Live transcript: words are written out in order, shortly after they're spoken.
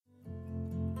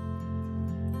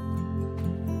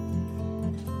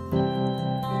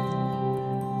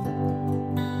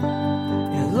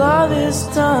love has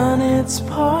done its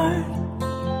part.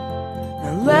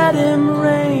 Now let him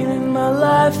reign in my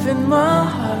life, in my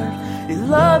heart. Your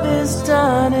love has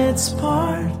done its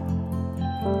part.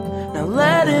 Now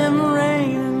let him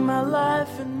reign in my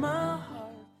life, in my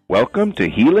heart. Welcome to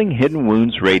Healing Hidden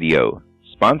Wounds Radio,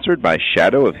 sponsored by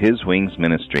Shadow of His Wings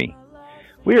Ministry.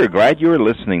 We are glad you are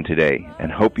listening today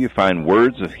and hope you find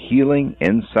words of healing,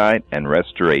 insight, and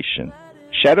restoration.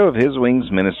 Shadow of His Wings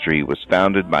Ministry was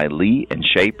founded by Lee and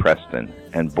Shay Preston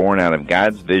and born out of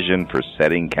God's vision for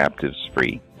setting captives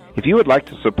free. If you would like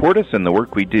to support us in the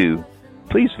work we do,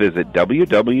 please visit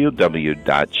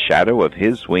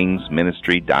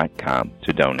www.shadowofhiswingsministry.com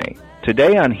to donate.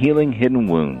 Today on Healing Hidden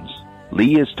Wounds,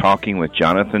 Lee is talking with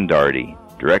Jonathan Daugherty,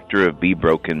 Director of Be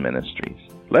Broken Ministries.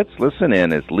 Let's listen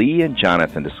in as Lee and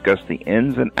Jonathan discuss the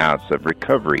ins and outs of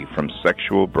recovery from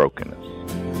sexual brokenness.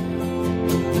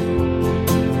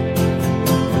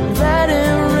 Let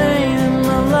him reign in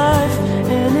my life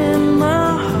and in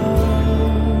my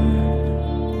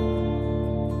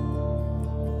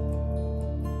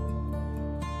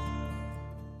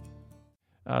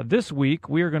heart. This week,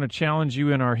 we are going to challenge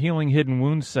you in our Healing Hidden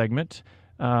Wounds segment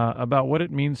about what it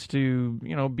means to,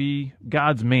 be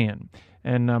God's man.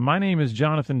 And my name is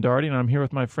Jonathan Daugherty, and I'm here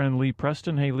with my friend Lee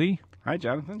Preston. Hey, Lee. Hi,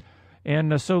 Jonathan.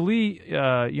 And so, Lee,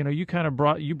 you kind of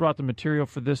brought the material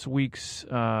for this week's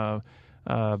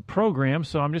program.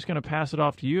 So I'm just going to pass it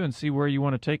off to you and see where you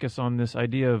want to take us on this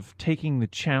idea of taking the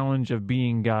challenge of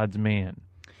being God's man.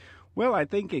 Well, I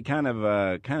think it kind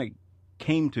of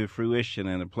came to fruition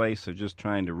in a place of just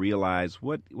trying to realize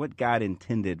what God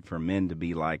intended for men to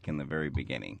be like in the very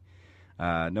beginning.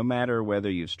 No matter whether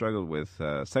you've struggled with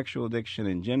sexual addiction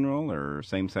in general or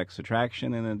same-sex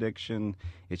attraction and addiction,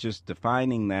 it's just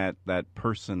defining that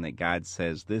person that God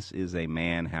says, this is a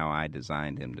man how I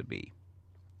designed him to be.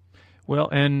 Well,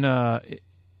 and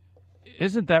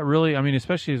isn't that really,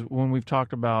 especially when we've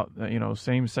talked about,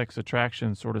 same-sex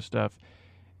attraction sort of stuff,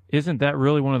 isn't that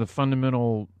really one of the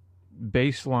fundamental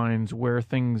baselines where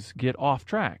things get off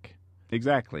track?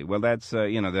 Exactly. Well, that's,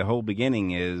 the whole beginning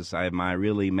is, am I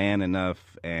really man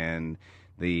enough, and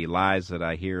the lies that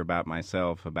I hear about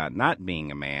myself about not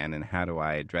being a man, and how do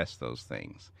I address those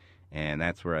things? And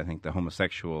that's where I think the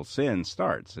homosexual sin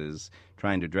starts, is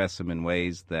trying to address them in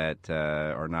ways that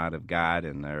are not of God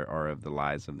and are of the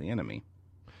lies of the enemy.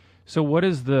 So what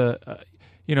is the,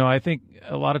 I think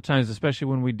a lot of times, especially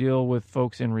when we deal with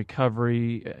folks in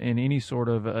recovery in any sort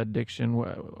of addiction,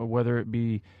 whether it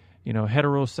be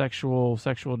heterosexual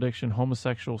sexual addiction,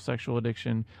 homosexual sexual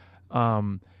addiction,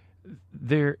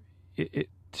 it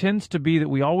tends to be that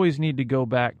we always need to go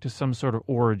back to some sort of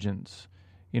origins.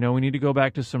 We need to go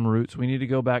back to some roots. We need to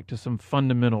go back to some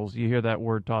fundamentals. You hear that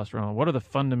word tossed around. What are the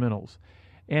fundamentals?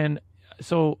 And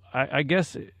so I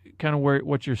guess kind of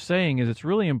what you're saying is it's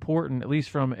really important, at least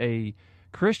from a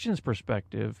Christian's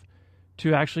perspective,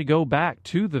 to actually go back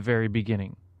to the very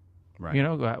beginning. Right.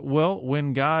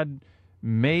 When God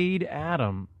made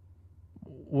Adam,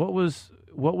 what was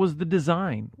the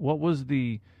design? What was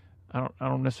the, I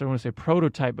don't necessarily want to say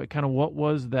prototype, but kind of what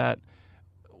was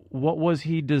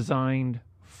he designed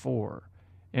for?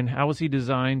 And how was he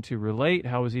designed to relate?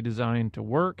 How was he designed to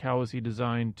work? How was he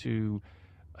designed to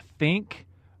think,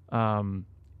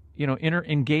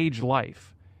 engage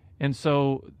life? And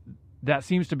so that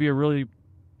seems to be a really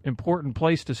important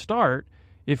place to start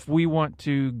if we want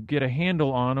to get a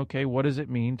handle on, okay, what does it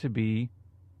mean to be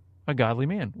a godly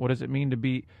man? What does it mean to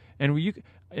be, and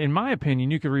in my opinion,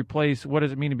 you could replace what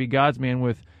does it mean to be God's man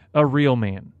with a real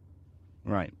man.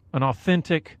 Right. An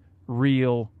authentic,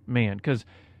 real man. Because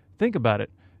think about it.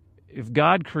 If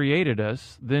God created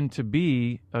us, then to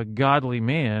be a godly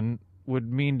man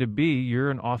would mean to be, you're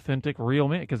an authentic, real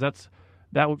man. Because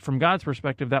from God's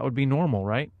perspective, that would be normal,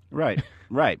 right? Right,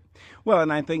 right. Well,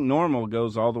 and I think normal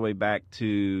goes all the way back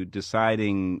to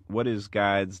deciding what is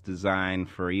God's design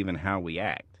for even how we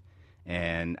act.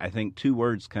 And I think two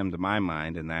words come to my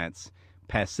mind, and that's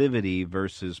passivity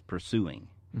versus pursuing.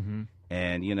 Mm-hmm.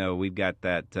 And, we've got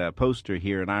that poster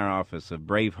here in our office of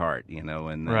Braveheart,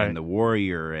 and the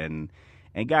warrior. And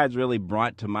God's really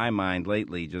brought to my mind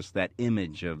lately just that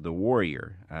image of the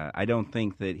warrior. I don't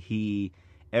think that he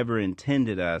ever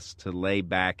intended us to lay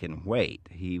back and wait.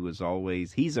 He's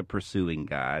a pursuing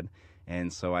God,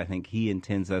 and so I think he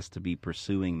intends us to be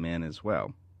pursuing men as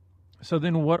well. So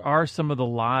then what are some of the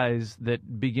lies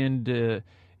that begin to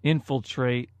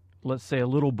infiltrate, let's say, a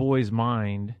little boy's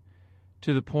mind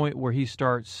to the point where he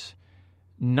starts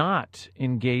not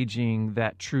engaging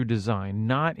that true design,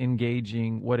 not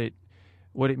engaging what it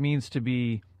means to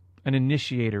be an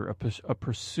initiator, a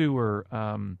pursuer,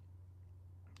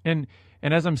 and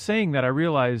as I'm saying that, I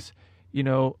realize,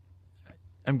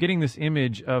 I'm getting this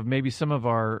image of maybe some of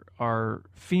our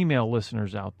female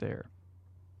listeners out there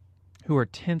who are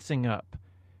tensing up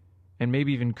and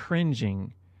maybe even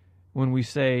cringing when we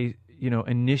say,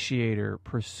 initiator,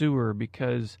 pursuer,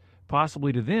 because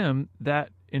possibly to them that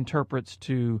interprets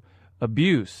to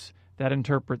abuse, that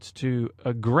interprets to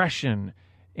aggression.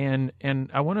 And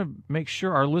I want to make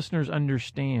sure our listeners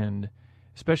understand,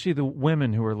 especially the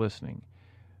women who are listening,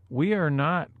 we are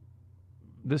not,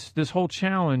 this whole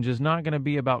challenge is not going to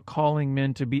be about calling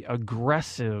men to be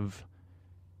aggressive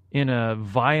in a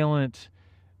violent,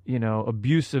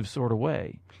 abusive sort of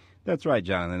way. That's right,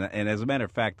 John. And as a matter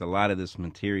of fact, a lot of this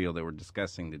material that we're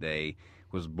discussing today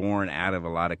was born out of a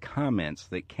lot of comments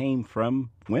that came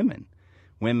from women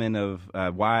of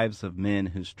wives of men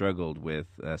who struggled with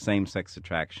same-sex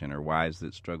attraction, or wives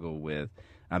that struggle with,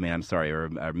 or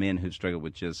men who struggle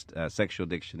with just sexual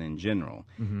addiction in general.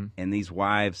 Mm-hmm. And these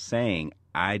wives saying,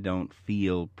 I don't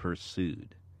feel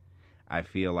pursued. I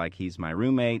feel like he's my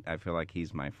roommate. I feel like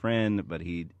he's my friend, but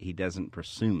he doesn't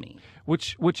pursue me.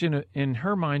 Which in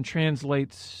her mind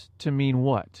translates to mean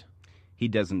what? He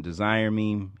doesn't desire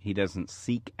me. He doesn't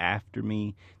seek after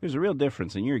me. There's a real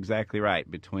difference, and you're exactly right,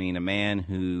 between a man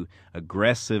who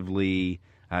aggressively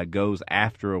goes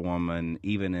after a woman,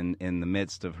 even in the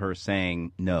midst of her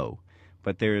saying no.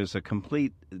 But there is a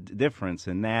complete difference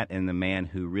in that and the man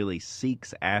who really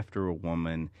seeks after a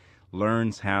woman,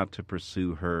 learns how to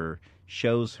pursue her,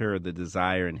 shows her the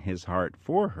desire in his heart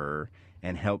for her,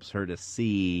 and helps her to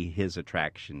see his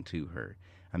attraction to her.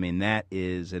 I mean, that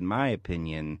is, in my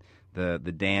opinion, the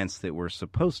dance that we're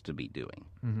supposed to be doing.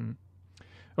 Mm-hmm.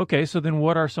 Okay, so then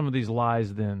what are some of these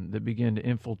lies then that begin to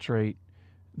infiltrate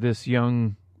this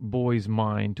young boy's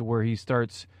mind to where he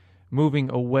starts moving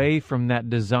away from that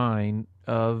design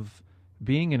of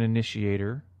being an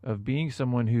initiator, of being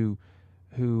someone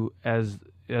who as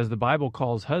the Bible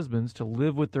calls husbands, to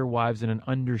live with their wives in an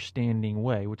understanding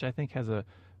way, which I think has a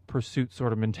pursuit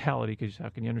sort of mentality, because how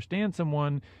can you understand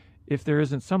someone if there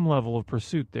isn't some level of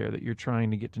pursuit there that you're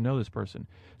trying to get to know this person?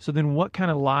 So then what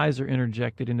kind of lies are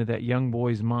interjected into that young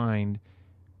boy's mind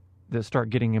that start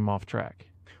getting him off track?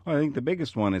 Well, I think the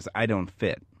biggest one is I don't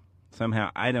fit. Somehow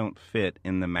I don't fit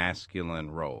in the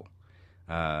masculine role.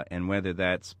 And whether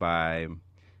that's by,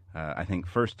 I think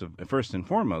first and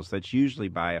foremost, that's usually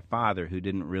by a father who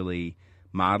didn't really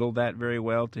model that very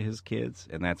well to his kids.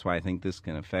 And that's why I think this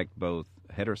can affect both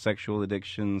heterosexual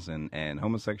addictions and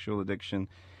homosexual addiction.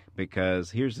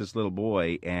 Because here's this little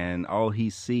boy, and all he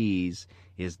sees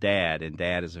is dad, and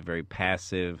dad is a very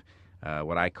passive,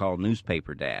 what I call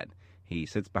newspaper dad. He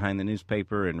sits behind the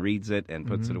newspaper and reads it and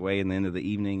puts it away in the end of the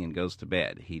evening and goes to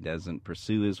bed. He doesn't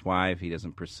pursue his wife. He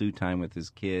doesn't pursue time with his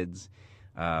kids.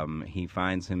 He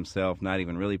finds himself not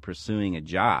even really pursuing a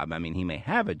job. I mean, he may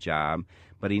have a job,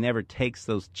 but he never takes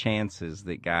those chances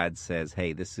that God says,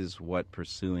 hey, this is what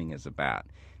pursuing is about.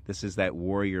 This is that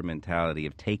warrior mentality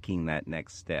of taking that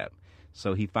next step.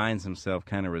 So he finds himself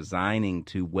kind of resigning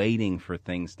to waiting for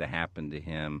things to happen to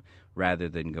him rather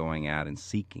than going out and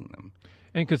seeking them.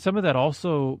 And could some of that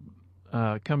also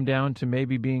come down to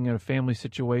maybe being in a family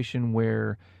situation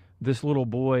where this little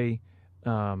boy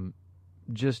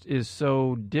just is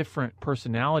so different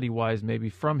personality-wise maybe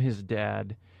from his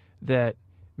dad, that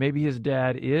maybe his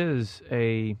dad is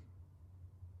a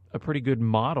pretty good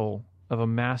model of a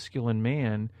masculine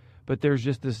man, but there's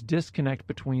just this disconnect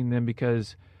between them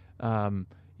because,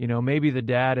 maybe the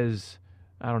dad is,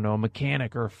 I don't know, a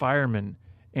mechanic or a fireman,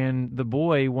 and the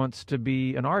boy wants to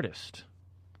be an artist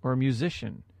or a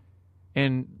musician.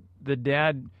 And the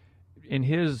dad, in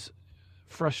his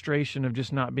frustration of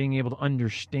just not being able to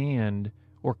understand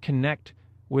or connect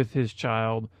with his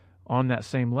child on that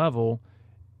same level,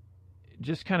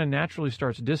 just kind of naturally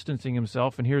starts distancing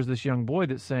himself. And here's this young boy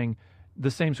that's saying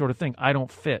the same sort of thing. I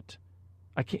don't fit.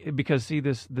 I can't, because see,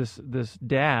 this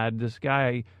dad, this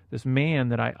guy, this man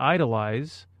that I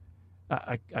idolize,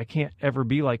 I can't ever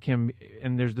be like him.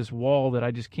 And there's this wall that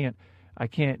I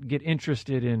can't get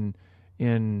interested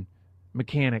in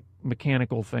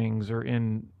mechanical things or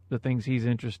in the things he's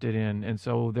interested in. And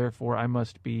so therefore I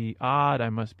must be odd. I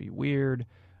must be weird.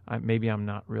 Maybe I'm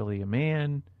not really a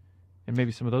man. And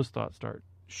maybe some of those thoughts start.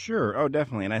 Sure. Oh,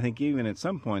 definitely. And I think even at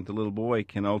some point, the little boy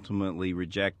can ultimately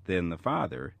reject then the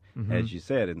father, as you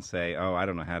said, and say, oh, I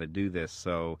don't know how to do this,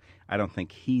 so I don't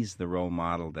think he's the role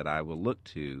model that I will look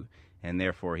to. And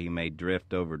therefore he may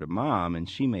drift over to mom, and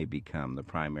she may become the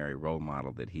primary role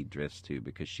model that he drifts to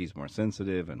because she's more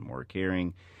sensitive and more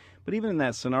caring. But even in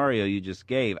that scenario you just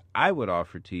gave, I would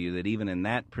offer to you that even in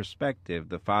that perspective,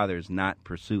 the father's not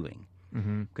pursuing.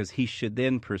 Because he should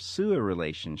then pursue a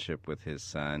relationship with his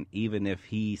son, even if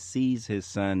he sees his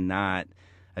son not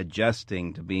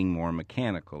adjusting to being more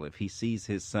mechanical. If he sees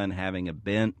his son having a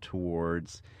bent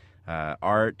towards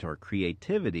art or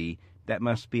creativity, that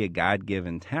must be a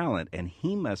God-given talent, and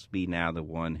he must be now the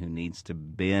one who needs to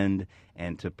bend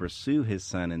and to pursue his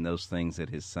son in those things that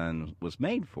his son was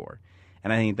made for.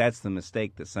 And I think that's the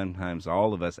mistake that sometimes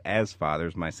all of us as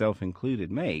fathers, myself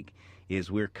included, make,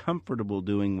 is we're comfortable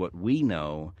doing what we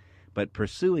know, but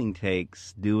pursuing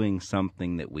takes doing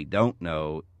something that we don't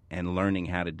know and learning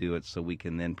how to do it so we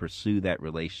can then pursue that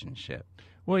relationship.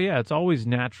 Well, yeah, it's always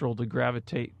natural to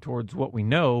gravitate towards what we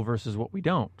know versus what we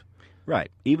don't.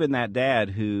 Right. Even that dad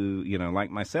who,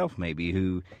 like myself maybe,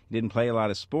 who didn't play a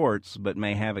lot of sports but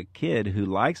may have a kid who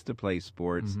likes to play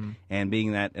sports, and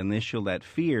being that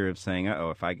fear of saying,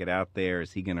 uh-oh, if I get out there,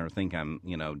 is he going to think I'm,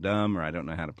 dumb, or I don't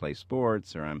know how to play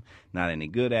sports, or I'm not any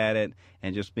good at it,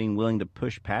 and just being willing to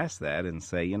push past that and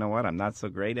say, you know what, I'm not so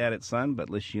great at it, son,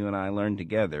 but let's you and I learn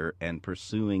together, and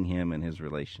pursuing him and his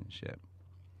relationship.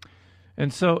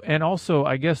 And also,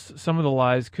 I guess some of the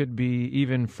lies could be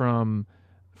even from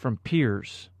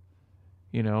peers.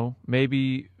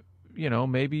 Maybe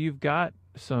you've got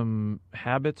some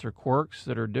habits or quirks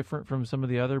that are different from some of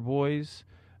the other boys.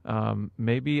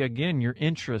 Maybe, again, your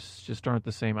interests just aren't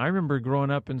the same. I remember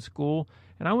growing up in school,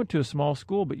 and I went to a small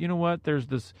school, but you know what? There's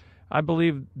this, I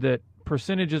believe that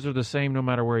percentages are the same no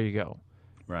matter where you go.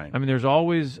 Right. I mean, there's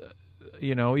always,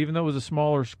 even though it was a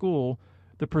smaller school,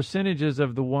 the percentages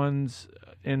of the ones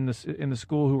in the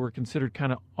school who were considered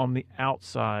kind of on the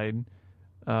outside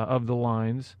of the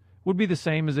lines would be the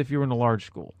same as if you were in a large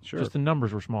school. Sure. Just the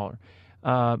numbers were smaller.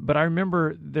 But I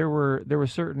remember there were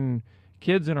certain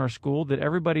kids in our school that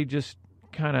everybody just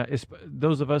kind of,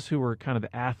 those of us who were kind of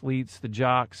the athletes, the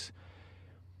jocks,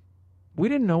 we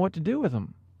didn't know what to do with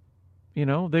them.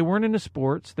 They weren't into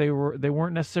sports. They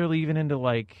weren't necessarily even into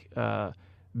like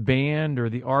band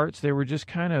or the arts. They were just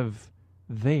kind of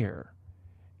there.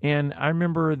 And I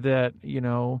remember that,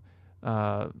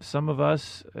 some of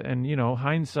us, and,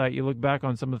 hindsight, you look back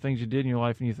on some of the things you did in your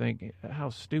life and you think, how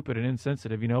stupid and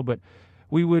insensitive, but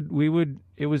we would,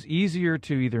 it was easier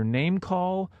to either name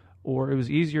call, or it was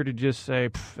easier to just say,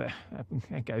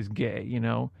 that guy's gay,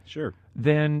 Sure.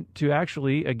 than to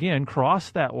actually, again, cross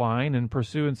that line and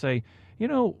pursue and say,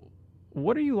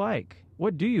 what are you like?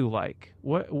 What do you like?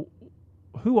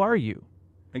 Who are you?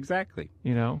 Exactly.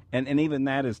 And even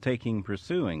that is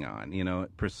pursuing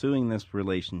this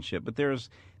relationship. But there's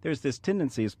this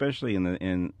tendency, especially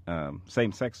in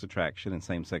same-sex attraction and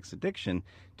same-sex addiction,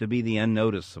 to be the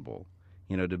unnoticeable,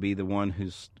 to be the one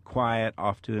who's quiet,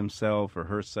 off to himself or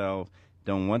herself,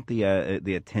 don't want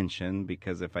the attention,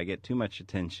 because if I get too much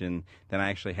attention, then I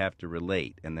actually have to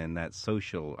relate. And then that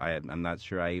social, I'm not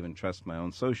sure I even trust my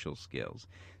own social skills.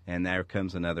 And there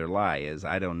comes another lie, is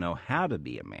I don't know how to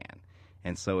be a man.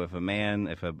 And so if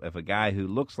a guy who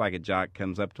looks like a jock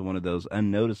comes up to one of those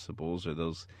unnoticeables, or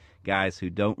those guys who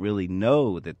don't really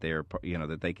know that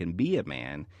that they can be a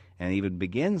man, and even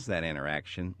begins that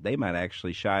interaction, they might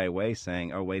actually shy away,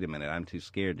 saying, oh, wait a minute, I'm too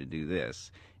scared to do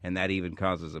this. And that even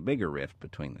causes a bigger rift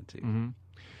between the two. Mm-hmm.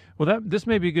 Well, this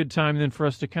may be a good time then for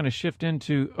us to kind of shift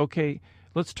into, okay,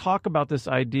 let's talk about this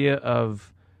idea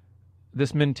of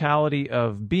this mentality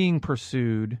of being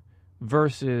pursued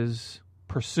versus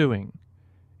pursuing.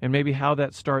 And maybe how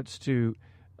that starts to,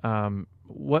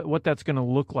 what that's going to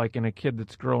look like in a kid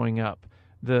that's growing up,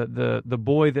 the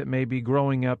boy that may be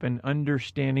growing up and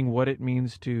understanding what it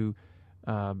means to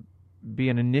be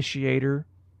an initiator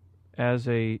as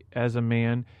a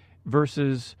man,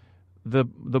 versus the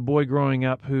boy growing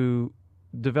up who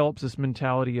develops this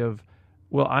mentality of,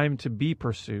 well, I'm to be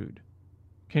pursued.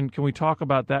 Can we talk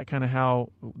about that, kind of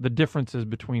how the differences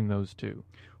between those two?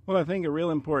 Well, I think a real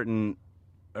important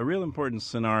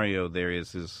scenario there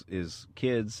is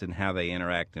kids and how they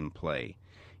interact and play.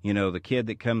 The kid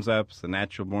that comes up is the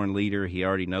natural born leader. He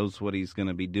already knows what he's going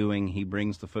to be doing. He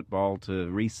brings the football to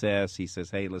recess. He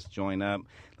says, hey, let's join up.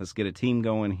 Let's get a team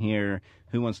going here.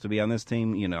 Who wants to be on this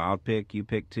team? I'll pick, you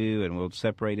pick two, and we'll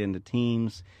separate into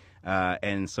teams.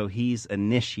 And so he's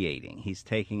initiating. He's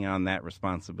taking on that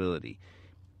responsibility.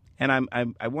 And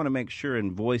I want to make sure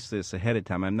and voice this ahead of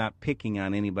time. I'm not picking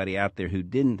on anybody out there who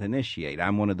didn't initiate.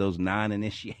 I'm one of those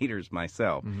non-initiators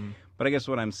myself. Mm-hmm. But I guess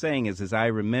what I'm saying is I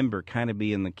remember kind of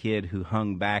being the kid who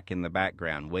hung back in the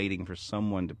background, waiting for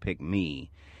someone to pick me.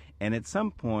 And at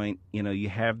some point, you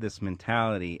have this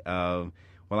mentality of,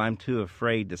 well, I'm too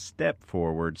afraid to step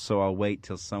forward, so I'll wait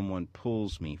till someone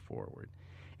pulls me forward.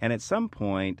 And at some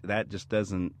point, that just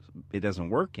doesn't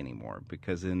work anymore,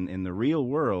 because in the real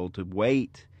world, to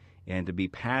wait And to be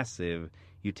passive,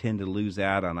 you tend to lose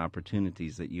out on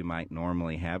opportunities that you might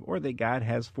normally have or that God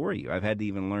has for you. I've had to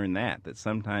even learn that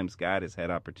sometimes God has had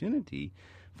opportunity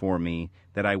for me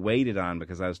that I waited on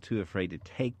because I was too afraid to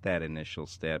take that initial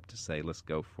step to say, let's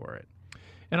go for it.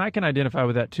 And I can identify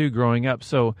with that too growing up.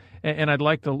 So, and I'd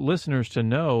like the listeners to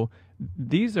know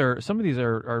some of these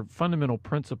are fundamental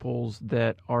principles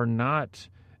that are not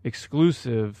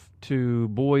exclusive to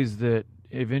boys that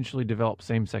eventually develop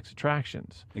same-sex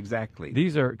attractions. Exactly.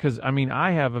 These are, because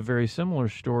I have a very similar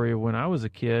story of when I was a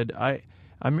kid. I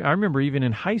remember even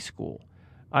in high school,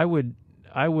 I would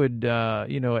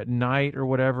at night or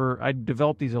whatever, I'd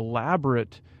develop these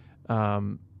elaborate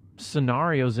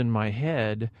scenarios in my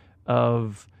head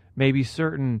of maybe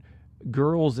certain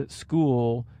girls at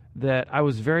school that I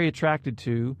was very attracted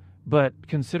to, but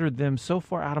considered them so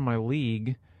far out of my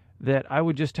league that I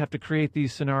would just have to create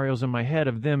these scenarios in my head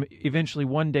of them eventually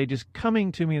one day just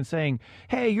coming to me and saying,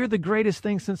 "Hey, you're the greatest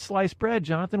thing since sliced bread,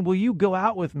 Jonathan. Will you go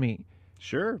out with me?"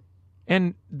 Sure.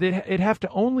 And it'd have to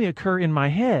only occur in my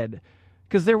head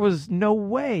because there was no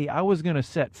way I was going to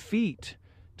set feet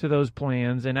to those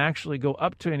plans and actually go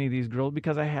up to any of these girls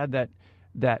because I had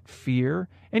that fear.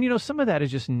 And, some of that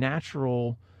is just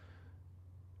natural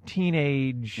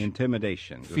teenage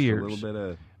intimidation, fears. Just a little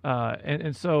bit of...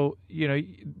 And so,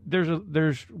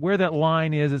 there's where that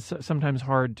line is. It's sometimes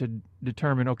hard to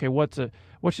determine. Okay, what's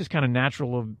just kind of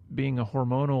natural of being a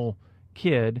hormonal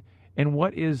kid, and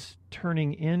what is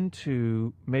turning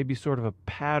into maybe sort of a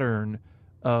pattern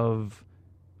of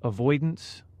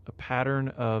avoidance, a pattern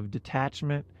of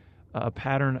detachment, a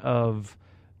pattern of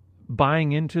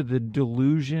buying into the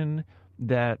delusion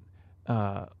that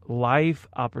life,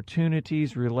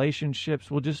 opportunities, relationships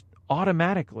will just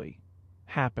automatically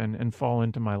happen and fall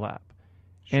into my lap.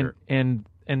 Sure. And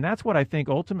that's what I think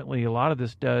ultimately a lot of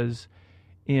this does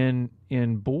in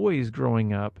boys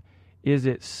growing up, is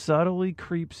it subtly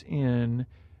creeps in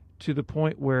to the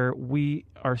point where we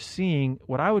are seeing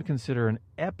what I would consider an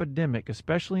epidemic,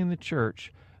 especially in the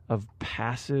church, of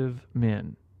passive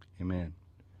men. Amen.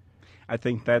 I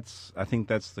think that's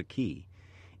the key,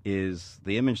 is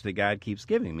the image that God keeps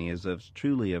giving me is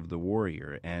truly of the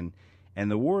warrior. And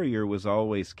the warrior was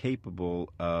always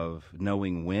capable of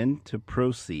knowing when to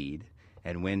proceed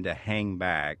and when to hang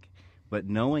back, but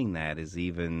knowing that is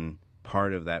even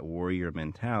part of that warrior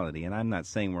mentality. And I'm not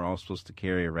saying we're all supposed to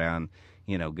carry around,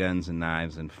 guns and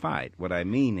knives and fight. What I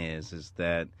mean is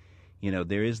that,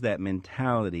 there is that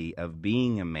mentality of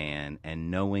being a man and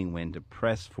knowing when to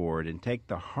press forward and take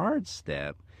the hard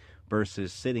step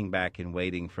versus sitting back and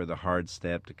waiting for the hard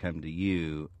step to come to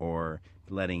you or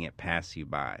letting it pass you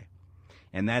by.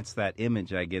 And that's that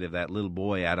image I get of that little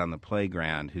boy out on the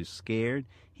playground who's scared.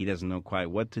 He doesn't know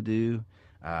quite what to do.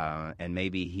 And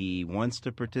maybe he wants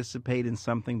to participate in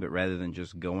something, but rather than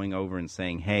just going over and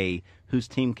saying, "Hey, whose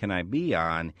team can I be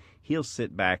on?" he'll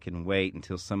sit back and wait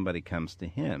until somebody comes to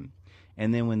him.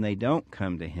 And then when they don't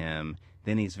come to him,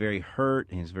 then he's very hurt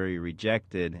and he's very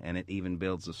rejected, and it even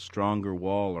builds a stronger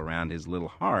wall around his little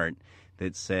heart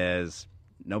that says,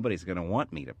 nobody's going to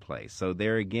want me to play. So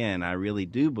there again, I really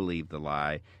do believe the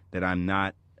lie that I'm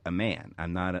not a man.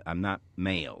 I'm not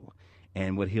male.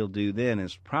 And what he'll do then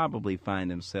is probably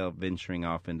find himself venturing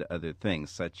off into other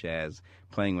things, such as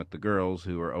playing with the girls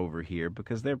who are over here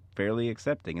because they're fairly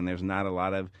accepting and there's not a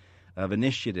lot of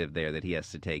initiative there that he has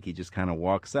to take. He just kind of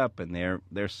walks up and they're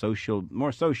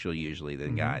more social usually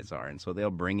than guys are. And so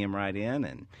they'll bring him right in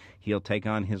and he'll take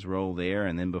on his role there.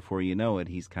 And then before you know it,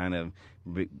 he's kind of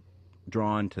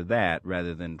drawn to that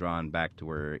rather than drawn back to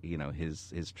where,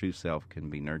 his true self can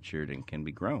be nurtured and can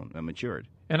be matured.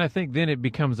 And I think then it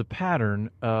becomes a pattern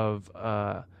of,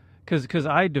 because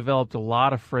I developed a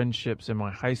lot of friendships in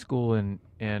my high school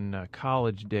and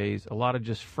college days, a lot of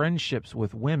just friendships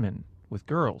with women, with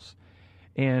girls.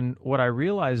 And what I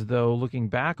realized, though, looking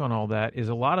back on all that, is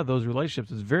a lot of those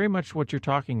relationships is very much what you're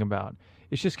talking about.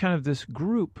 It's just kind of this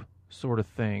group sort of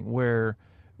thing where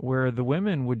the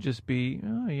women would just be,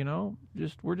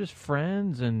 we're just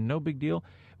friends and no big deal.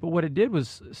 But what it did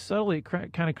was subtly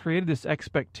kind of created this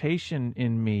expectation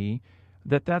in me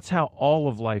that that's how all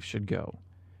of life should go.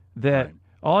 That right.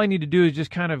 All I need to do is just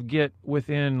kind of get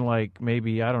within, like,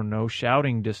 maybe, I don't know,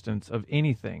 shouting distance of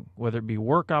anything, whether it be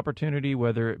work opportunity,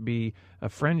 whether it be a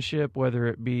friendship, whether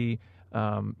it be,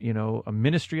 a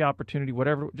ministry opportunity,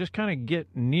 whatever. Just kind of get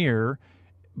near,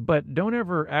 but don't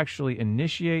ever actually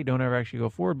initiate, don't ever actually go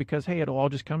forward because, hey, it'll all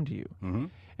just come to you. Mm-hmm.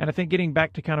 And I think getting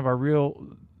back to kind of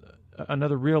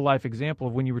another real life example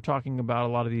of when you were talking about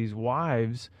a lot of these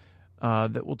wives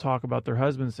that will talk about their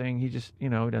husband saying he just, he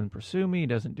doesn't pursue me, he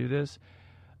doesn't do this.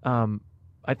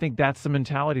 I think that's the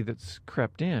mentality that's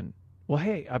crept in. well,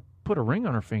 hey, I put a ring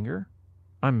on her finger.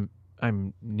 I'm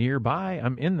nearby.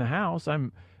 I'm in the house.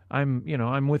 I'm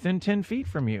within 10 feet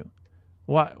from you.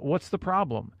 What's the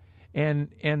problem? And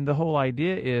the whole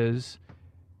idea is,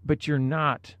 but you're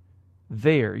not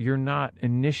there. You're not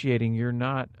initiating. You're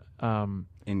not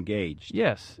engaged.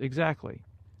 Yes, exactly.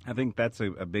 I think that's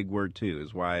a big word too.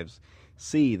 Is wives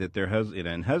see that their husband,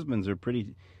 and husbands are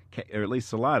pretty, or at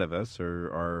least a lot of us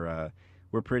are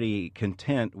we're pretty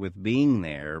content with being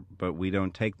there, but we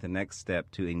don't take the next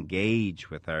step to engage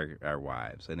with our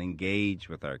wives and engage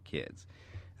with our kids.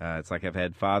 It's like I've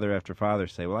had father after father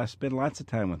say, well, I spend lots of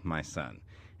time with my son.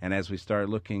 And as we start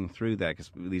looking through that,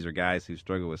 because these are guys who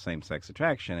struggle with same-sex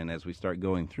attraction, and as we start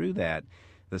going through that,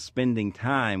 the spending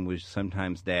time was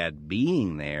sometimes dad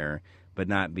being there, but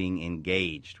not being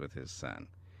engaged with his son.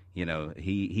 You know,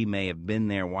 he may have been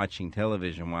there watching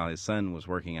television while his son was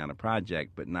working on a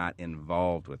project, but not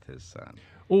involved with his son.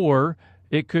 Or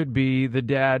it could be the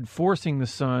dad forcing the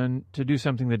son to do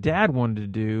something the dad wanted to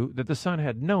do that the son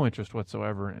had no interest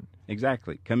whatsoever in.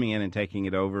 Exactly. Coming in and taking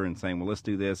it over and saying, well, let's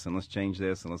do this and let's change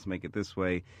this and let's make it this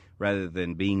way, rather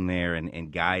than being there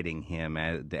and guiding him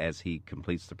as he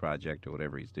completes the project or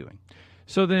whatever he's doing.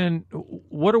 So then,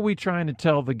 what are we trying to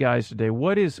tell the guys today?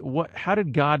 How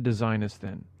did God design us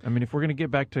then? I mean, if we're going to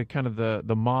get back to kind of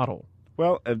the model.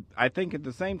 Well, I think at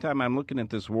the same time I'm looking at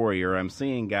this warrior, I'm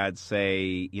seeing God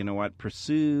say, you know what,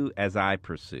 pursue as I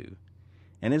pursue.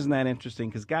 And isn't that interesting?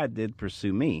 Because God did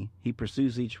pursue me. He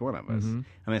pursues each one of us. Mm-hmm.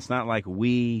 I mean, it's not like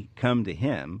we come to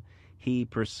him. He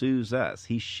pursues us.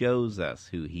 He shows us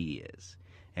who he is.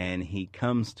 And he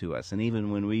comes to us. And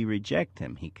even when we reject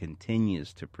him, he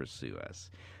continues to pursue us.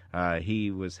 He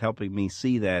was helping me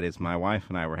see that as my wife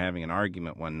and I were having an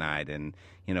argument one night, and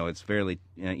it's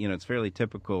fairly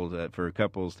typical for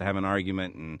couples to have an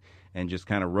argument and just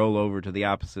kind of roll over to the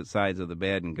opposite sides of the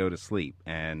bed and go to sleep.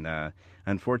 And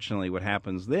unfortunately, what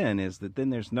happens then is that then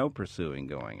there's no pursuing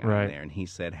going on there. And he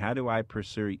said, "How do I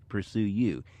pursue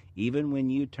you? Even when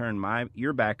you turn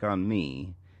your back on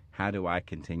me, how do I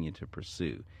continue to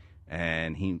pursue?"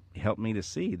 And he helped me to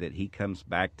see that he comes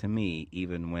back to me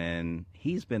even when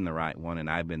he's been the right one and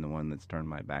I've been the one that's turned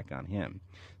my back on him.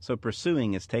 So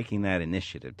pursuing is taking that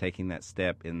initiative, taking that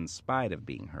step in spite of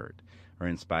being hurt or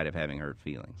in spite of having hurt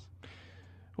feelings.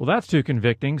 Well, that's too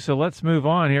convicting, so let's move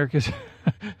on here.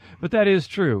 But that is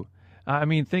true. I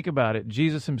mean, think about it.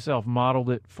 Jesus himself modeled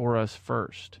it for us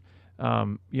first.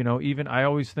 Even I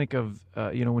always think of,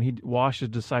 when he washed his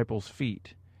disciples'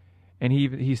 feet. And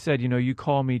he said, you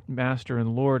call me Master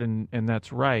and Lord, and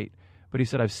that's right. But he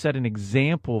said, I've set an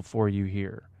example for you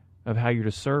here of how you're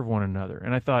to serve one another.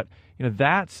 And I thought,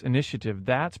 that's initiative,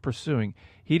 that's pursuing.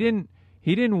 He didn't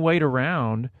wait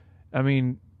around. I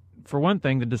mean, for one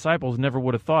thing, the disciples never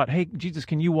would have thought, hey, Jesus,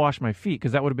 can you wash my feet?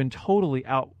 Because that would have been totally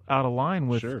out of line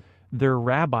with their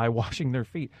rabbi washing their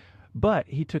feet. But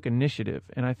he took initiative,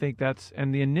 and I think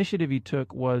and the initiative he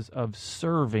took was of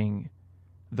serving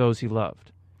those he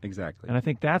loved. Exactly. And I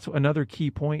think that's another key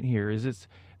point here.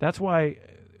 That's why,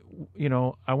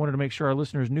 I wanted to make sure our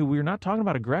listeners knew we're not talking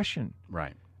about aggression.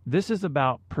 Right. This is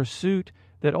about pursuit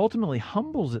that ultimately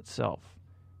humbles itself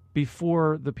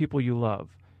before the people you love.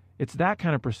 It's that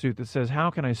kind of pursuit that says, how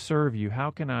can I serve you?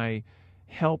 How can I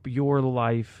help your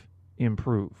life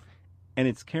improve? And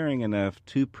it's caring enough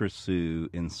to pursue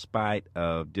in spite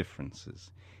of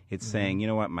differences. It's saying, you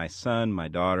know what, my son, my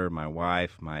daughter, my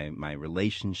wife, my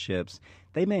relationships,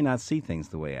 they may not see things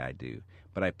the way I do,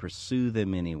 but I pursue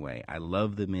them anyway. I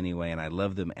love them anyway, and I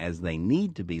love them as they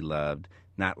need to be loved,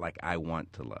 not like I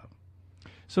want to love.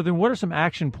 So then what are some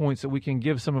action points that we can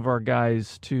give some of our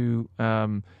guys to,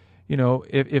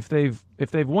 if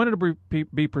they've wanted to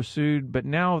be pursued, but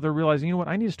now they're realizing,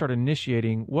 I need to start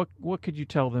initiating, what could you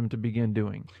tell them to begin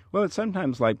doing? Well, it's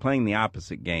sometimes like playing the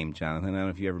opposite game, Jonathan. I don't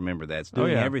know if you ever remember that. It's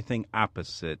doing everything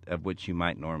opposite of what you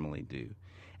might normally do.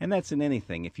 And that's in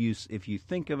anything. If you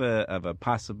think of a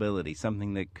possibility,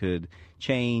 something that could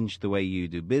change the way you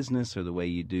do business or the way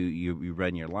you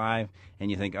run your life,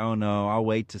 and you think, oh no, I'll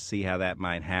wait to see how that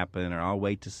might happen, or I'll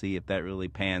wait to see if that really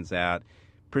pans out,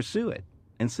 pursue it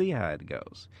and see how it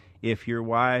goes. If your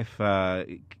wife,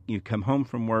 you come home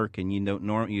from work and you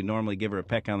normally give her a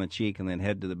peck on the cheek and then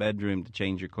head to the bedroom to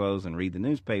change your clothes and read the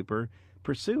newspaper,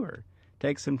 pursue her.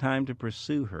 Take some time to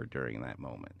pursue her during that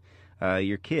moment.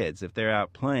 Your kids, if they're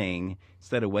out playing,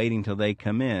 instead of waiting till they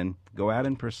come in, go out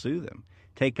and pursue them.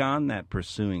 Take on that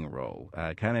pursuing role.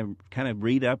 Kind of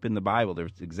read up in the Bible.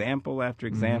 There's example after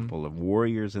example of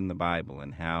warriors in the Bible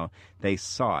and how they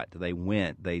sought, they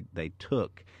went, they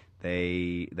took,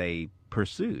 they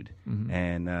pursued,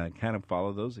 and kind of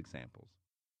follow those examples.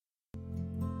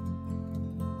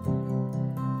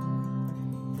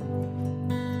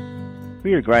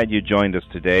 We are glad you joined us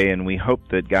today, and we hope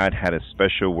that God had a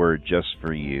special word just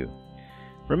for you.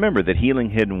 Remember that Healing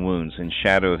Hidden Wounds and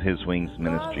Shadow of His Wings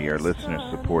ministry are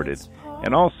listener-supported,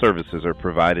 and all services are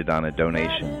provided on a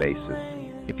donation basis.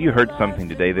 If you heard something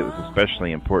today that was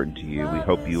especially important to you, we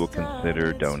hope you will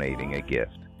consider donating a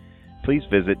gift. Please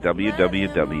visit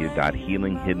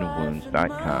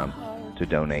www.healinghiddenwounds.com to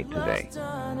donate today.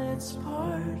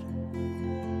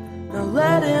 Now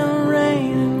let Him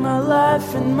reign in my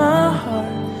life and my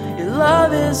heart. Your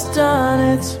love has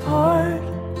done its part.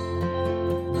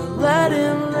 Now let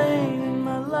Him